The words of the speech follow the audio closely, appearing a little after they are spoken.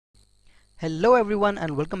Hello everyone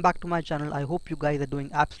and welcome back to my channel. I hope you guys are doing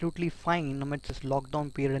absolutely fine amidst this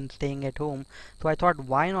lockdown period and staying at home. So I thought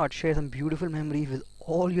why not share some beautiful memories with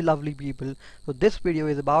all you lovely people. So this video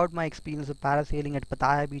is about my experience of parasailing at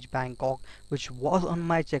Pattaya Beach Bangkok, which was on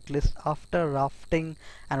my checklist after rafting,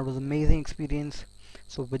 and it was an amazing experience.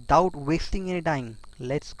 So without wasting any time,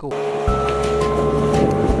 let's go.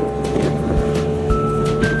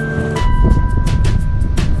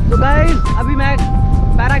 So guys, अभी मैं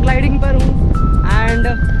paragliding पर हूँ and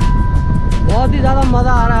बहुत ही ज़्यादा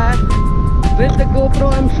मज़ा आ रहा है. With the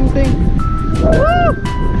GoPro I am shooting.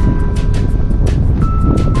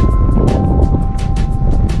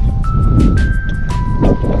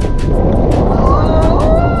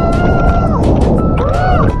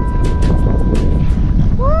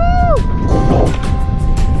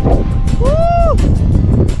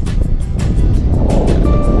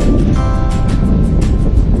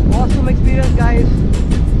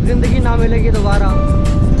 जिंदगी ना मिलेगी दोबारा.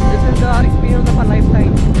 This is the experience of a life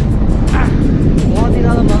time. बहुत ही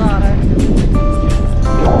ज़्यादा मज़ा आ रहा है.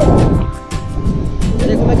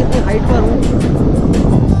 देखो मैं कितनी हाइट पर हूँ.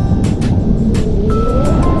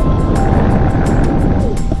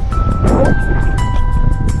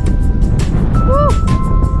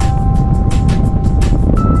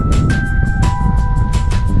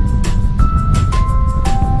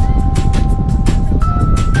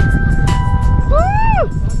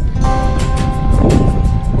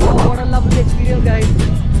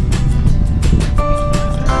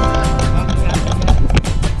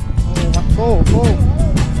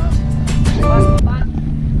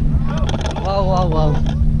 Wow.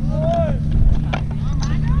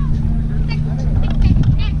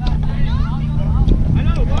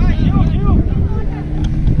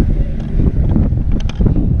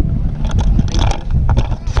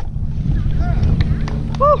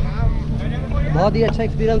 बहुत ही अच्छा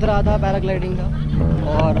एक्सपीरियंस रहा था पैराग्लाइडिंग का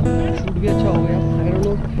और शूट भी अच्छा हो गया. आई डोंट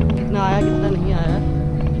नो कितना आया कितना नहीं आया,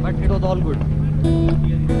 but it was all good.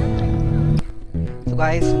 So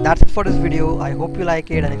guys, that's it for this video. I hope you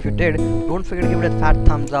like it, and if you did, don't forget to give it a fat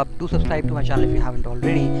thumbs up. Do subscribe to my channel if you haven't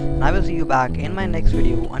already, and I will see you back in my next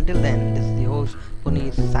video. Until then, this is the host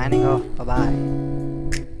Puneet signing off. Bye bye.